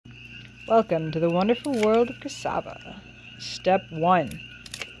Welcome to the wonderful world of cassava. Step 1.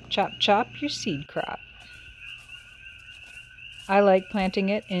 Chop your seed crop. I like planting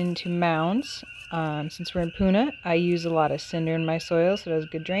it into mounds. Since we're in Puna, I use a lot of cinder in my soil, so it has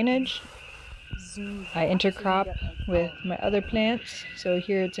good drainage. I intercrop with my other plants. So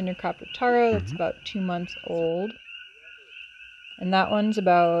here it's intercropped with taro, that's about 2 months old. And that one's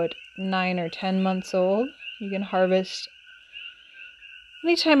about 9 or 10 months old. You can harvest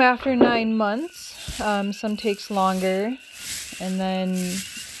anytime after 9 months. Some takes longer, and then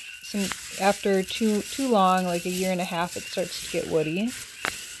after too long, like a year and a half, it starts to get woody.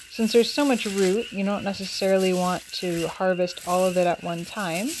 Since there's so much root, you don't necessarily want to harvest all of it at one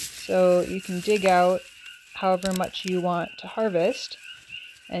time, so you can dig out however much you want to harvest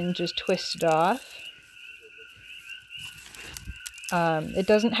and just twist it off. It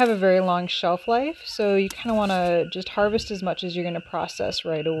doesn't have a very long shelf life, so you kind of want to just harvest as much as you're going to process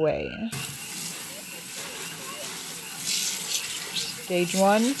right away. Stage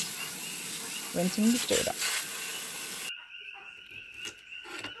 1, rinsing the dirt off.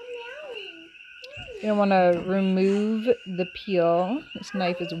 You're going to want to remove the peel. This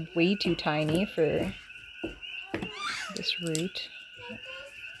knife is way too tiny for this root.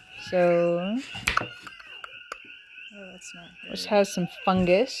 So this has some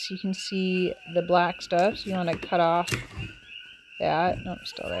fungus. You can see the black stuff, so you want to cut off that. No, it's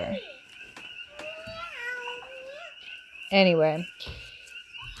still there. Anyway,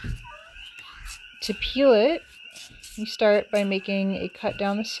 to peel it, you start by making a cut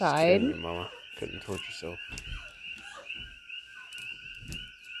down the side. Scared me, Mama. Couldn't torture yourself.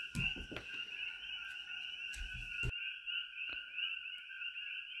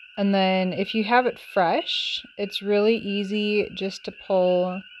 And then if you have it fresh, it's really easy just to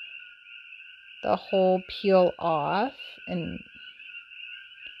pull the whole peel off and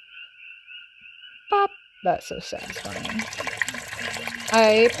pop. That's so satisfying.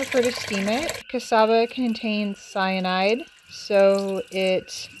 I prefer to steam it. Cassava contains cyanide, so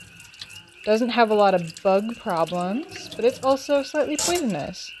it doesn't have a lot of bug problems, but it's also slightly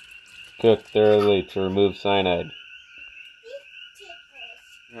poisonous. Cook thoroughly to remove cyanide.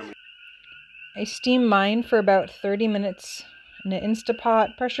 I steam mine for about 30 minutes in an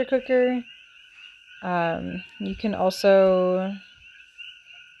Instapot pressure cooker. You can also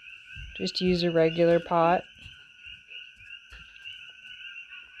just use a regular pot.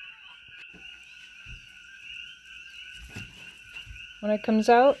 When it comes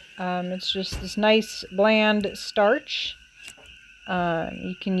out, it's just this nice bland starch.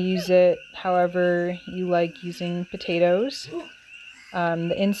 You can use it however you like using potatoes.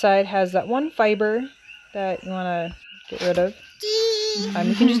 The inside has that one fiber that you want to get rid of.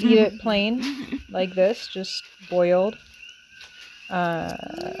 You can just eat it plain, like this, just boiled.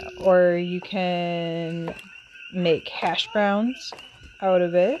 Or you can make hash browns out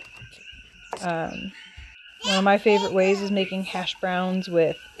of it. One of my favorite ways is making hash browns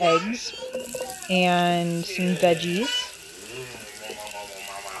with eggs and some veggies.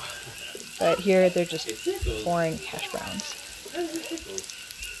 But here they're just boring hash browns.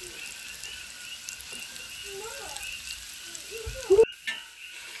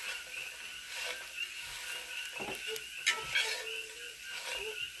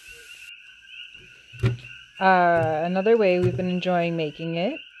 Another way we've been enjoying making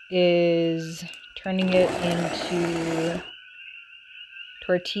it is turning it into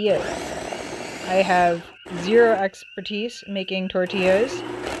tortillas. I have zero expertise making tortillas,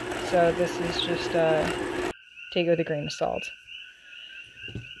 so this is just take it with a grain of salt.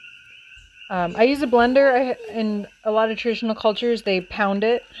 I use a blender. In a lot of traditional cultures, they pound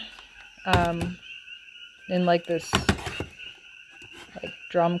it in like this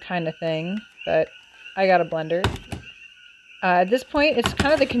drum kind of thing, but I got a blender. At this point, it's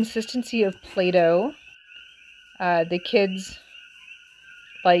kind of the consistency of Play-Doh. The kids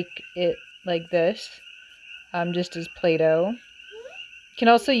like it like this, just as Play-Doh. You can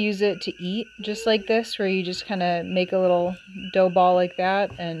also use it to eat just like this, where you just kind of make a little dough ball like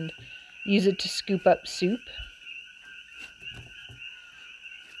that and use it to scoop up soup.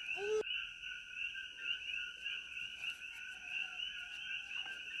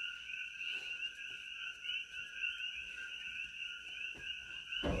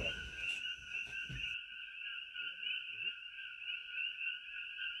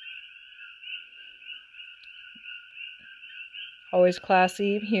 Always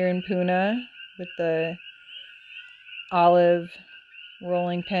classy here in Puna with the olive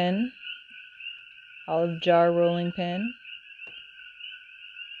rolling pin, olive jar rolling pin.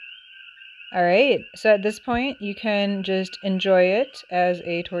 Alright, so at this point you can just enjoy it as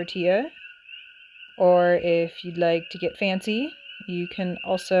a tortilla. Or if you'd like to get fancy, you can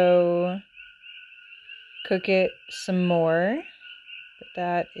also cook it some more, but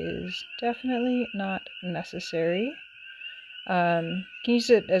that is definitely not necessary. You can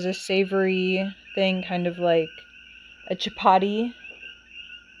use it as a savory thing, kind of like a chapati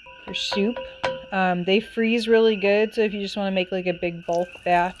for soup. They freeze really good, so if you just want to make like a big bulk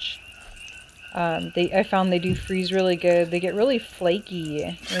batch, I found they do freeze really good. They get really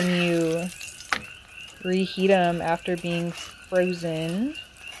flaky when you reheat them after being frozen.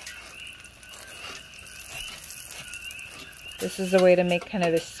 This is a way to make kind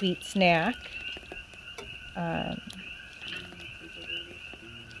of a sweet snack. If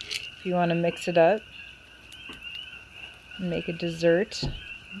you want to mix it up and make a dessert,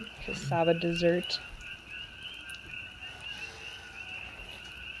 cassava dessert.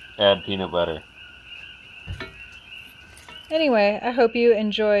 Add peanut butter. Anyway, I hope you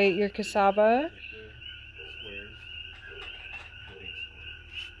enjoy your cassava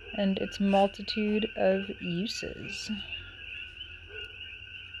and its multitude of uses.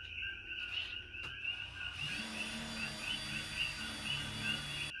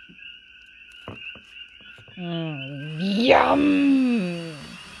 Yum!